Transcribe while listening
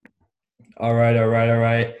All right.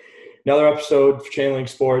 Another episode for Chainlink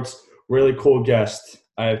Sports. Really cool guest.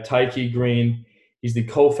 I have Tyke Green. He's the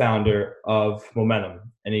co-founder of Momentum,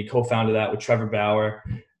 and he co-founded that with Trevor Bauer,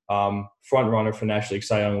 front runner for National League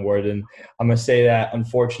Cy Young Award. And I'm gonna say that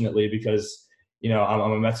unfortunately because I'm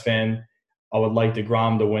a Mets fan. I would like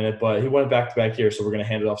DeGrom to win it, but he won it back to back here, so we're gonna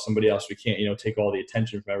hand it off to somebody else. We can't take all the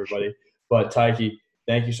attention from everybody. But Tyke,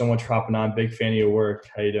 thank you so much for hopping on. Big fan of your work.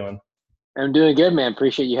 How you doing? I'm doing good, man.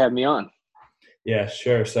 Appreciate you having me on. Yeah,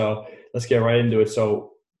 sure. So let's get right into it.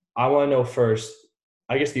 So I want to know first,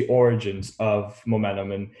 I guess, the origins of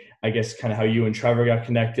Momentum and I guess kind of how you and Trevor got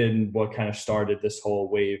connected and what kind of started this whole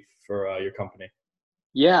wave for your company.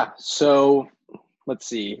 Yeah, so let's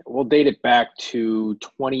see. We'll date it back to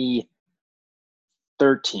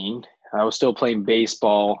 2013. I was still playing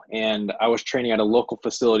baseball, and I was training at a local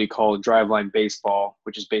facility called Driveline Baseball,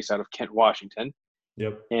 which is based out of Kent, Washington.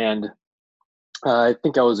 Yep. And I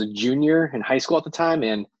think I was a junior in high school at the time,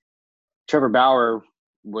 and Trevor Bauer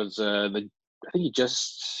was I think he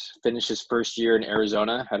just finished his first year in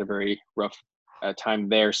Arizona, had a very rough time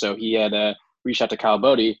there. So he had reached out to Kyle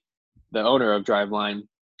Bodie, the owner of Driveline,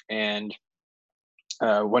 and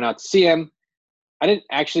went out to see him. I didn't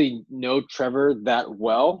actually know Trevor that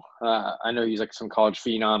well. I know he's like some college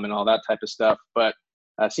phenom and all that type of stuff, but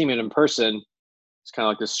seeing him in person, it's kind of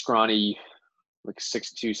like this scrawny, like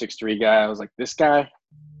 6'2", 6'3" guy. I was like, this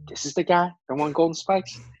is the guy that won Golden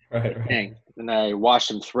Spikes? Right. Dang. And I watched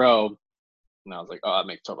him throw, and I was like, oh, that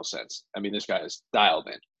makes total sense. I mean, this guy is dialed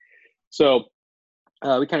in. So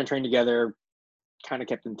we kind of trained together, kind of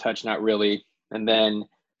kept in touch, not really. And then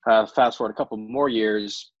fast forward a couple more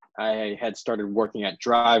years, I had started working at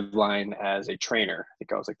Driveline as a trainer. I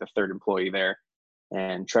think I was like the third employee there.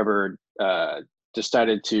 And Trevor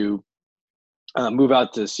decided to move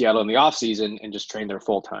out to Seattle in the off season and just train there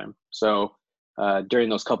full time. So during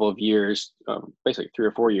those couple of years, basically 3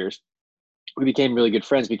 or 4 years, we became really good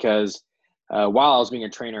friends because while I was being a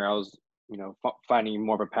trainer, I was, finding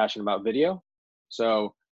more of a passion about video.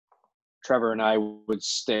 So Trevor and I would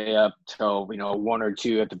stay up till, 1 or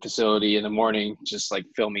 2 at the facility in the morning, just like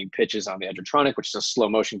filming pitches on the Edgertronic, which is a slow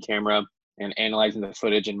motion camera, and analyzing the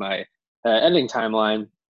footage in my editing timeline,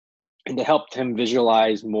 and to help him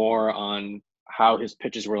visualize more on how his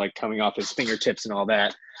pitches were like coming off his fingertips and all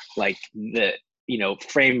that, like the,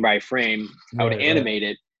 frame by frame, I would Right. animate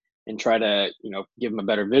it and try to, give him a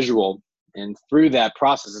better visual. And through that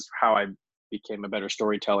process is how I became a better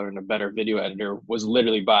storyteller and a better video editor, was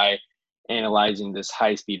literally by analyzing this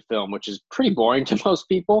high speed film, which is pretty boring to most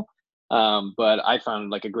people. But I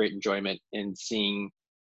found like a great enjoyment in seeing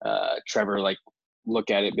Trevor like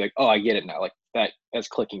look at it and be like, oh, I get it now. Like that's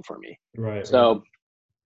clicking for me. Right. So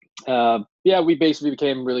yeah, we basically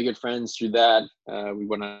became really good friends through that. We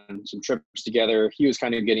went on some trips together. He was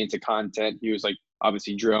kind of getting into content. He was like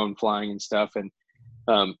obviously drone flying and stuff. And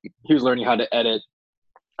he was learning how to edit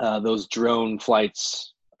those drone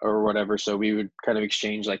flights or whatever. So we would kind of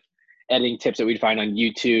exchange like editing tips that we'd find on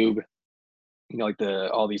YouTube, like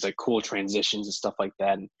all these like cool transitions and stuff like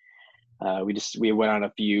that. And we went on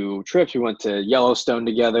a few trips. We went to Yellowstone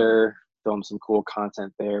together, filmed some cool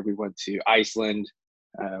content there. We went to Iceland,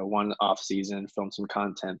 one off season, filmed some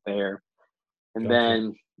content there. And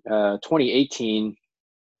Gotcha. then 2018,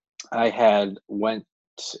 I had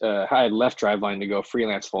left Driveline to go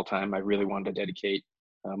freelance full time. I really wanted to dedicate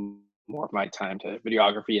more of my time to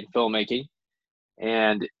videography and filmmaking.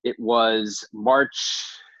 And it was it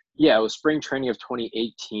was spring training of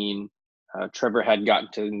 2018. Trevor had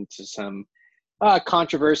gotten into some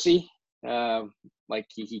controversy, like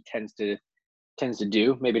he tends to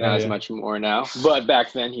do. Maybe Oh not as yeah. much more now, but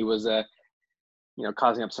back then he was,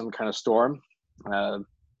 causing up some kind of storm. I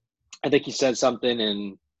think he said something,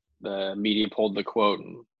 and the media pulled the quote,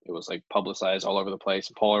 and it was like publicized all over the place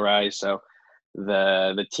and polarized. So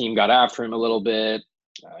the team got after him a little bit.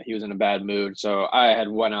 He was in a bad mood, so I had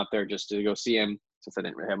went out there just to go see him since I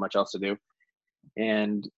didn't really have much else to do.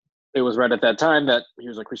 And it was right at that time that he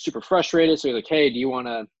was like super frustrated. So he's like, "Hey, do you want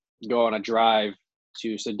to go on a drive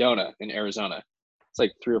to Sedona in Arizona? It's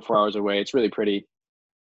like 3 or 4 hours away. It's really pretty."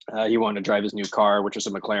 He wanted to drive his new car, which was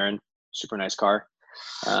a McLaren, super nice car.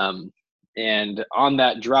 And on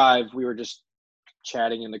that drive, we were just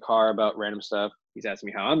chatting in the car about random stuff. He's asking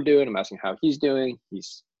me how I'm doing. I'm asking how he's doing.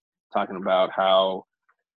 He's talking about how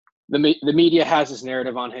the media has this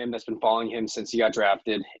narrative on him that's been following him since he got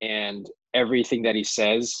drafted, and everything that he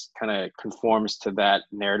says kind of conforms to that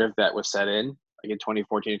narrative that was set in like in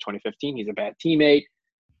 2014 to 2015. He's a bad teammate,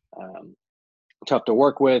 tough to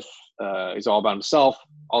work with. He's all about himself,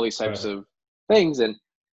 all these types Right. of things. And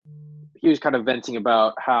he was kind of venting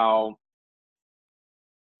about how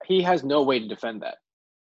he has no way to defend that.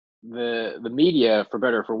 The media, for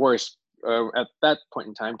better or for worse, at that point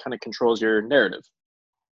in time, kind of controls your narrative.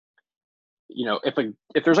 You know,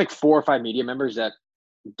 if there's like 4 or 5 media members that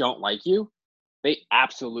don't like you, they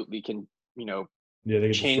absolutely can, you know, Yeah,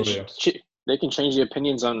 they can destroy you. they can change the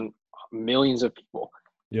opinions on millions of people.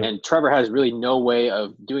 Yep. And Trevor has really no way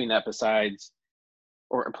of doing that besides,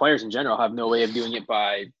 or players in general have no way of doing it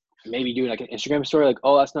by maybe doing like an Instagram story, like,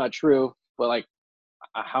 oh, that's not true. But like,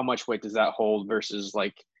 how much weight does that hold versus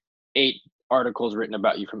like 8 articles written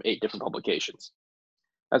about you from 8 different publications?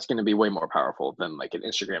 That's going to be way more powerful than like an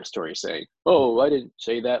Instagram story saying, oh, I didn't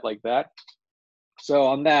say that like that. So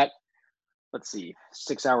on that, let's see,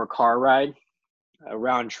 6-hour car ride, a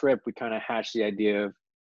round trip, we kind of hatched the idea of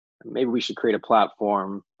maybe we should create a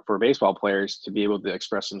platform for baseball players to be able to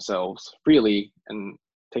express themselves freely and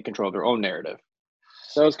take control of their own narrative.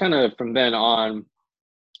 So it's kind of from then on,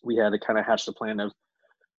 we had to kind of hatch the plan of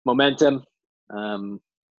momentum.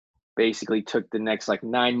 Basically took the next like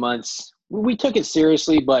 9 months. We took it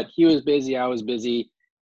seriously, but he was busy, I was busy.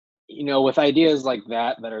 You know, with ideas like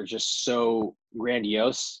that are just so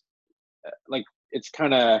grandiose, like it's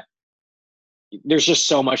kind of, there's just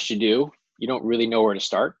so much to do. You don't really know where to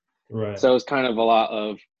start. Right. So it's kind of a lot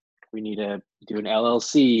of, we need to do an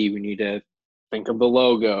LLC. We need to think of the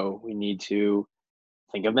logo. We need to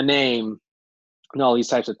think of the name and all these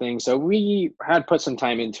types of things. So we had put some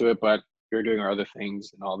time into it, but we were doing our other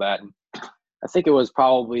things and all that. And I think it was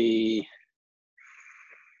probably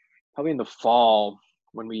in the fall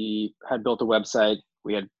when we had built a website,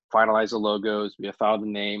 we had finalized the logos, we had thought of the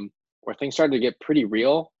name, where things started to get pretty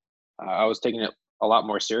real. I was taking it a lot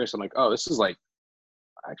more serious. I'm like, oh, this is like,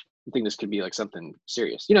 I actually think this could be like something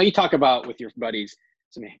serious. You know, you talk about with your buddies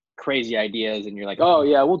some crazy ideas and you're like, oh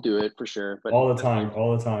yeah, we'll do it for sure. But all the time,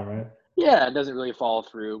 right? Yeah, it doesn't really follow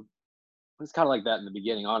through. It's kind of like that in the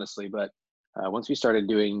beginning, honestly. But once we started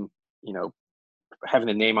doing, you know, having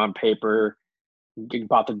the name on paper,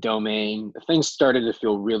 bought the domain, things started to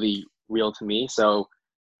feel really real to me. So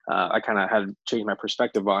I kind of had to change my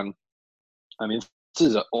perspective on, I mean, this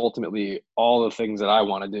is ultimately all the things that I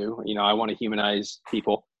want to do. You know, I want to humanize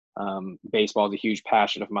people. Baseball is a huge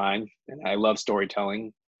passion of mine, and I love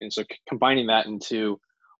storytelling. And so combining that into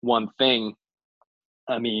one thing,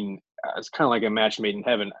 I mean, it's kind of like a match made in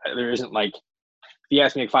heaven. There isn't like, if you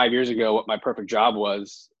asked me like 5 years ago what my perfect job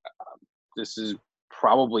was, this is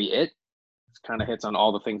probably it. It kind of hits on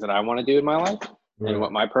all the things that I want to do in my life and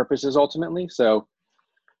what my purpose is ultimately. So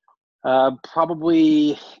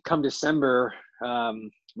probably come December,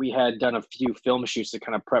 we had done a few film shoots to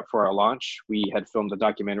kind of prep for our launch. We had filmed a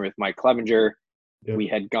documentary with Mike Clevenger. Yep. We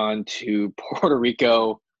had gone to Puerto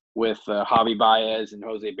Rico with Javi Baez and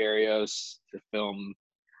Jose Barrios to film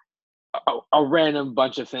a random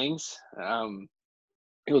bunch of things.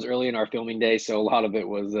 It was early in our filming day, so a lot of it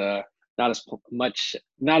was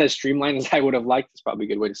not as streamlined as I would have liked. It's probably a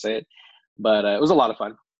good way to say it, but it was a lot of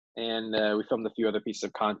fun. And we filmed a few other pieces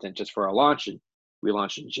of content just for our launch, and we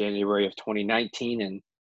launched in January of 2019. And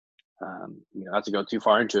you know, not to go too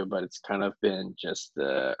far into it, but it's kind of been just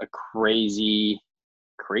a crazy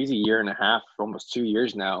year and a half, almost 2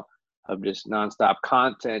 years now, of just nonstop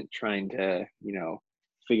content, trying to, you know,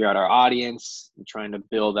 figure out our audience and trying to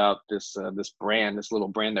build out this brand, this little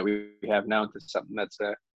brand that we have now, into something that's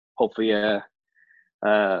hopefully a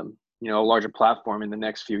larger platform in the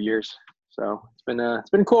next few years. So it's been a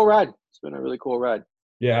cool ride. It's been a really cool ride.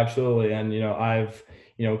 Yeah, absolutely. And, you know, I've,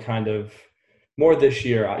 you know, kind of more this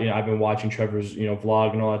year, you know, I've been watching Trevor's, you know,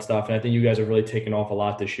 vlog and all that stuff. And I think you guys have really taken off a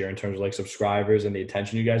lot this year in terms of like subscribers and the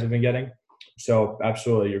attention you guys have been getting. So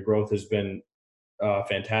absolutely, your growth has been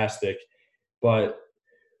fantastic. But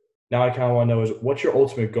now I kind of want to know is what's your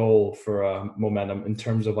ultimate goal for Momentum in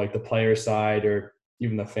terms of like the player side or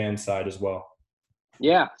even the fan side as well?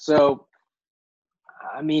 Yeah. So,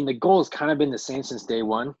 I mean, the goal has kind of been the same since day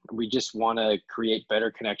one. We just want to create better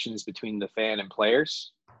connections between the fan and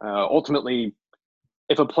players. Ultimately,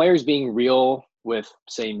 if a player is being real with,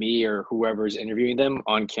 say, me or whoever is interviewing them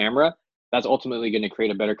on camera, that's ultimately going to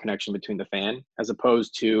create a better connection between the fan, as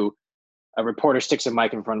opposed to a reporter sticks a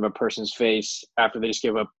mic in front of a person's face after they just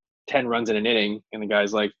give up 10 runs in an inning, and the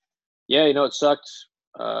guy's like, yeah, you know, it sucked,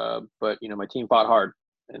 but, you know, my team fought hard,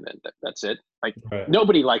 and then that's it. Like,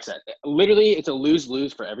 Nobody likes that. Literally, it's a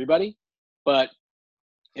lose-lose for everybody. But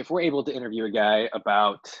if we're able to interview a guy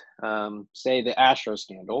about, say, the Astro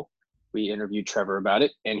scandal, we interviewed Trevor about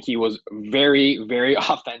it, and he was very, very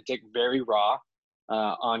authentic, very raw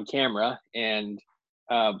on camera. And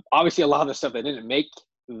obviously, a lot of the stuff that didn't make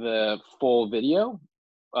the full video,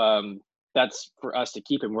 that's for us to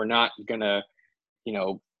keep, and we're not going to, you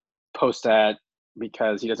know, post that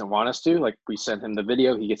because he doesn't want us to. Like, we send him the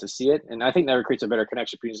video, he gets to see it. And I think that creates a better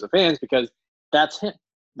connection between the fans because that's him.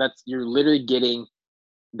 You're literally getting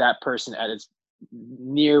that person at its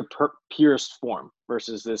near purest form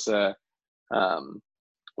versus this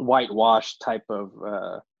whitewash type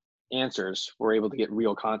of answers. We're able to get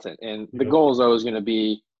real content. And the goal is always going to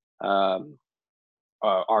be our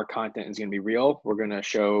content is going to be real. We're going to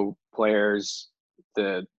show players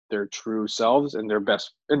their true selves and their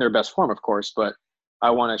best form, of course. But I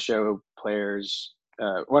want to show fans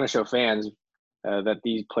that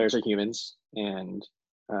these players are humans, and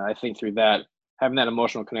I think through that, having that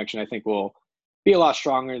emotional connection, I think will be a lot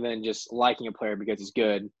stronger than just liking a player because he's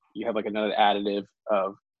good. You have like another additive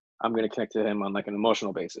of I'm going to connect to him on like an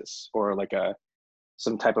emotional basis or like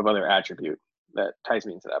some type of other attribute that ties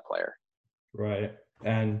me into that player. Right.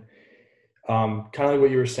 And kind of like what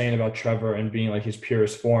you were saying about Trevor and being like his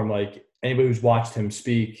purest form, like anybody who's watched him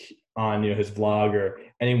speak on, his vlog or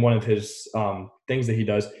any one of his things that he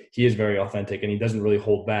does, he is very authentic and he doesn't really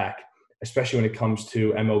hold back, especially when it comes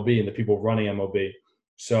to MLB and the people running MLB.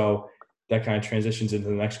 So that kind of transitions into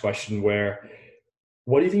the next question where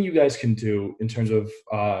what do you think you guys can do in terms of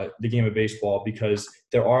the game of baseball? Because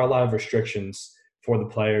there are a lot of restrictions for the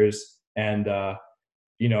players and,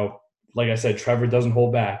 like I said, Trevor doesn't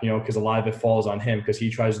hold back, because a lot of it falls on him because he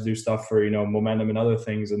tries to do stuff for, momentum and other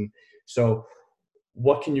things. And so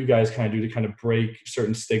what can you guys kind of do to kind of break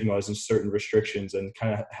certain stigmas and certain restrictions and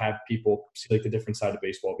kind of have people see like the different side of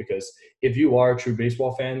baseball? Because if you are a true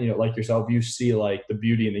baseball fan, like yourself, you see like the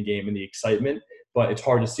beauty in the game and the excitement, but it's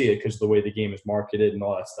hard to see it because of the way the game is marketed and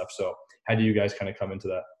all that stuff. So how do you guys kind of come into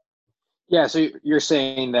that? Yeah. So you're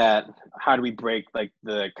saying that how do we break like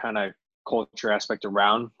the kind of culture aspect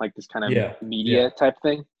around like this kind of media type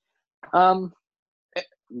thing? Don't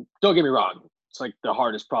get me wrong. It's like the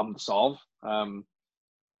hardest problem to solve.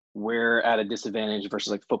 We're at a disadvantage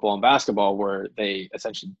versus like football and basketball where they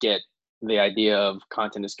essentially get the idea of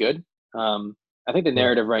content is good. I think the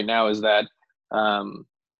narrative right now is that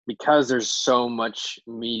because there's so much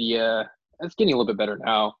media, it's getting a little bit better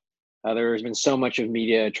now. There's been so much of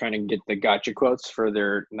media trying to get the gotcha quotes for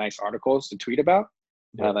their nice articles to tweet about.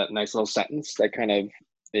 That nice little sentence that kind of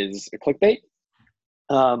is a clickbait.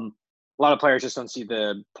 A lot of players just don't see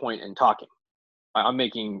the point in talking. I'm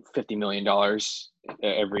making $50 million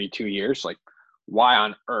every 2 years. Like, why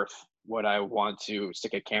on earth would I want to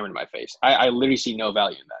stick a camera in my face? I literally see no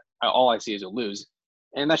value in that. All I see is a lose.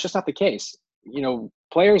 And that's just not the case.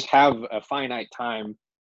 Players have a finite time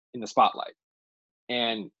in the spotlight.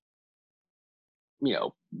 And,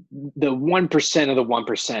 the 1% of the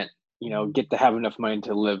 1%, get to have enough money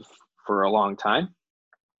to live for a long time.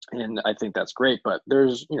 And I think that's great. But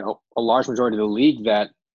there's, a large majority of the league that,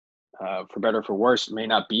 for better or for worse, may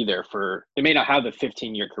not be there they may not have the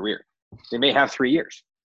 15-year career. They may have 3 years.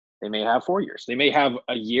 They may have 4 years. They may have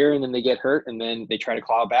a year and then they get hurt and then they try to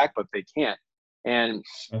claw back, but they can't. And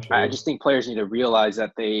absolutely. I just think players need to realize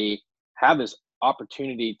that they have this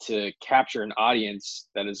opportunity to capture an audience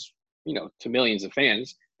that is, to millions of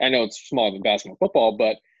fans. I know it's smaller than basketball and football,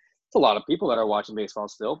 but it's a lot of people that are watching baseball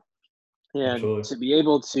still. And absolutely. To be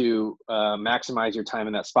able to maximize your time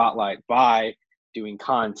in that spotlight by doing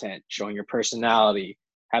content, showing your personality,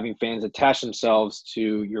 having fans attach themselves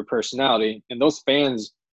to your personality, and those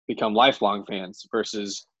fans become lifelong fans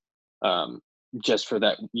versus just for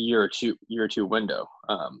that year or two window.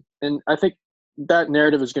 And I think that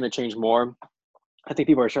narrative is going to change more. I think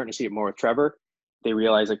people are starting to see it more with Trevor. They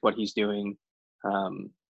realize like what he's doing. The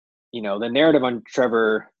narrative on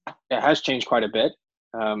Trevor, it has changed quite a bit.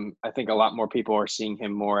 I think a lot more people are seeing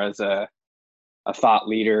him more as a thought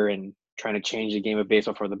leader and trying to change the game of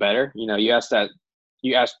baseball for the better. You asked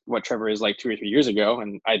what Trevor is like 2 or 3 years ago,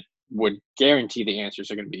 and I would guarantee the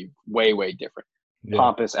answers are going to be way, way different. Yeah.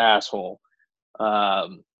 Pompous asshole,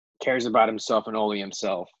 cares about himself and only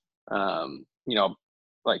himself.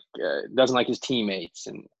 Doesn't like his teammates,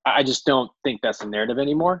 and I just don't think that's the narrative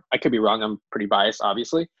anymore. I could be wrong. I'm pretty biased,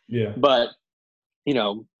 obviously. Yeah. But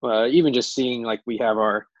even just seeing like we have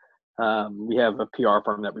a PR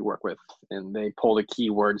firm that we work with, and they pull the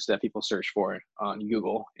keywords that people search for on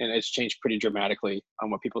Google, and it's changed pretty dramatically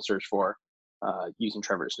on what people search for using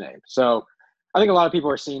Trevor's name. So I think a lot of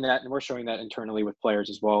people are seeing that, and we're showing that internally with players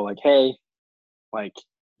as well. Like, hey, like,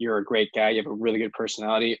 you're a great guy. You have a really good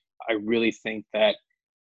personality. I really think that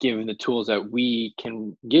given the tools that we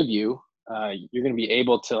can give you, you're going to be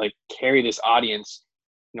able to like carry this audience,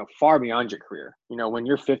 far beyond your career. When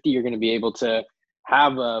you're 50, you're going to be able to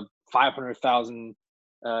have a 500,000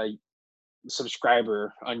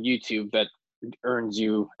 subscriber on YouTube that earns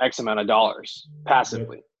you X amount of dollars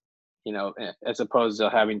passively, as opposed to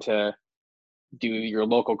having to do your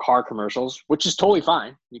local car commercials, which is totally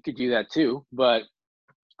fine. You could do that too, but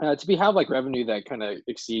to have like revenue that kind of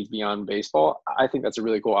exceeds beyond baseball, I think that's a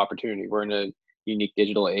really cool opportunity. We're in a unique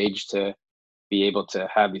digital age to be able to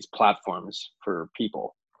have these platforms for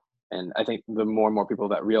people. And I think the more and more people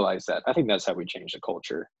that realize that, I think that's how we change the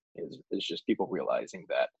culture is just people realizing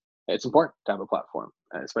that it's important to have a platform,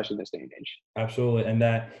 especially in this day and age. Absolutely. And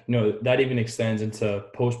that, that even extends into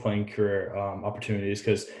post-playing career opportunities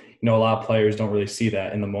because, a lot of players don't really see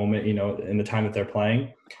that in the moment, in the time that they're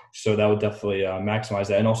playing. So that would definitely maximize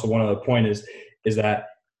that. And also one other point is that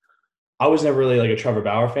I was never really like a Trevor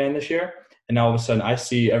Bauer fan this year. And now all of a sudden I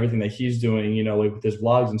see everything that he's doing, like with his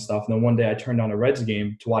vlogs and stuff. And then one day I turned on a Reds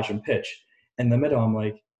game to watch him pitch. In the middle, I'm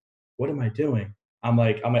like, what am I doing? I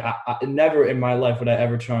never in my life would I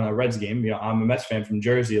ever turn on a Reds game. I'm a Mets fan from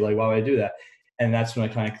Jersey. Like, why would I do that? And that's when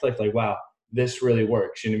I kind of clicked, like, wow, this really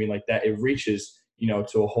works. You know what I mean? Like that, it reaches,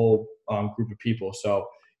 to a whole group of people. So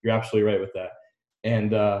you're absolutely right with that.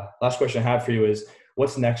 And last question I have for you is,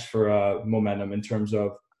 what's next for Momentum in terms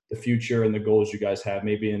of the future and the goals you guys have,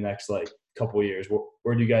 maybe in the next like couple of years?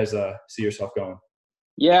 Where do you guys see yourself going?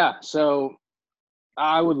 Yeah, so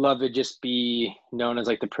I would love to just be known as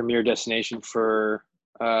like the premier destination for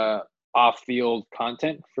off-field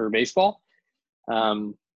content for baseball.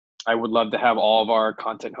 I would love to have all of our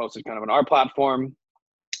content hosted kind of on our platform.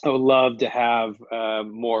 I would love to have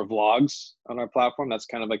more vlogs on our platform. That's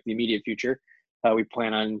kind of like the immediate future. We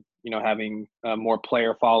plan on, having more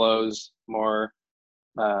player follows, more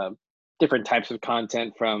different types of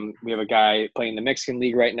content we have a guy playing the Mexican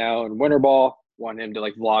League right now in winter ball. Want him to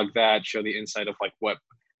like vlog that, show the insight of like what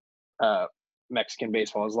Mexican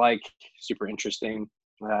baseball is like. Super interesting.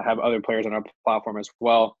 Have other players on our platform as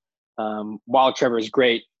well. While Trevor is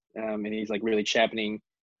great and he's like really championing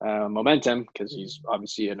Momentum because he's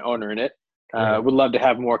obviously an owner in it. Would love to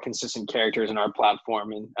have more consistent characters in our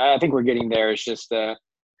platform, and I think we're getting there. It's just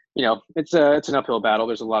it's an uphill battle.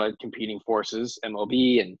 There's a lot of competing forces,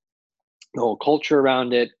 MLB and the whole culture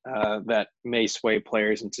around it that may sway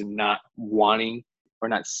players into not wanting or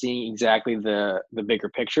not seeing exactly the bigger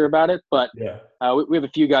picture about it. But we have a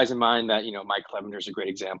few guys in mind that, Mike Clevenger is a great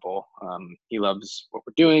example. He loves what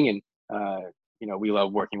we're doing, and we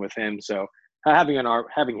love working with him. So having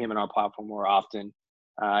him in our platform more often,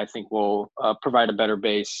 I think will provide a better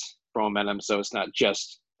base for Momentum. So it's not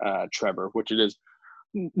just Trevor, which it is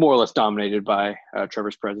more or less dominated by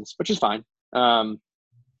Trevor's presence, which is fine.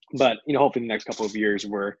 But hopefully in the next couple of years,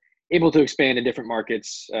 we're able to expand to different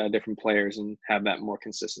markets, different players, and have that more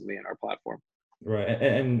consistently in our platform. Right.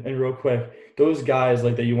 And real quick, those guys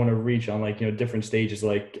like that you want to reach on like, different stages,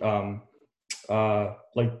 like the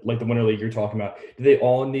Winter League you're talking about, do they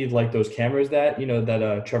all need like those cameras that,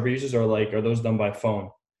 that Trevor uses, or like, are those done by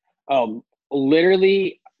phone?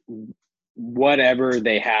 Literally whatever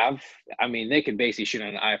they have. I mean, they could basically shoot on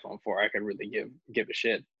an iPhone I could really give a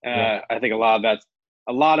shit. I think a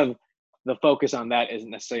lot of the focus on that isn't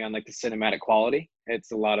necessarily on like the cinematic quality.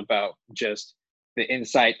 It's a lot about just the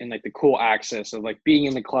insight and like the cool access of like being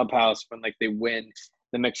in the clubhouse when like they win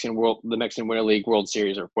the Mexican Winter League World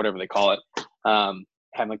Series or whatever they call it.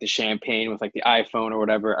 Having like the champagne with like the iPhone or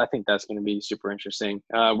whatever. I think that's going to be super interesting.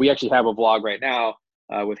 We actually have a vlog right now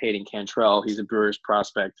with Hayden Cantrell. He's a Brewers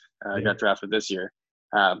prospect. Got drafted this year.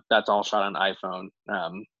 That's all shot on iPhone.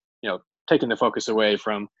 Taking the focus away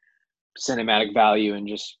from cinematic value and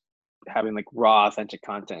just having like raw, authentic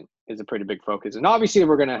content is a pretty big focus. And obviously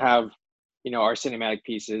we're going to have, our cinematic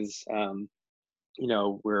pieces. We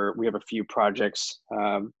have a few projects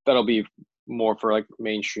that'll be more for like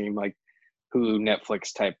mainstream, like Hulu,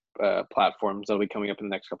 Netflix type platforms that'll be coming up in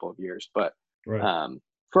the next couple of years. But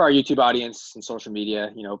for our YouTube audience and social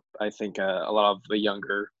media, I think a lot of the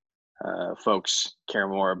younger folks care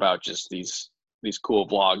more about just these cool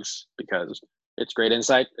vlogs because it's great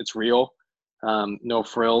insight. It's real. No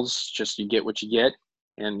frills, just you get what you get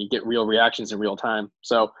and you get real reactions in real time.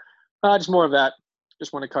 So just more of that.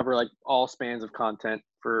 Just want to cover like all spans of content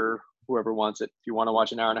for whoever wants it. If you want to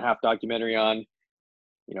watch an hour and a half documentary on,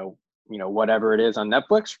 whatever it is on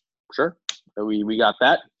Netflix, sure. We got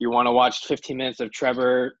that. If you want to watch 15 minutes of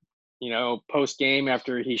Trevor, post game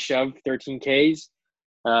after he shoved 13 Ks,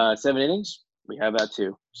 7 innings, we have that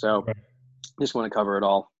too. So just want to cover it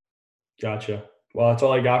all. Gotcha. Well, that's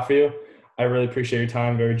all I got for you. I really appreciate your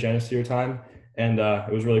time. Very generous to your time. And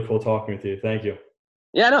it was really cool talking with you. Thank you.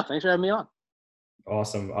 Yeah, no, thanks for having me on.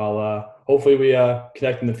 Awesome. I'll hopefully we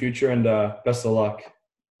connect in the future, and best of luck.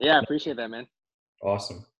 Yeah, I appreciate that, man.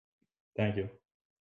 Awesome. Thank you.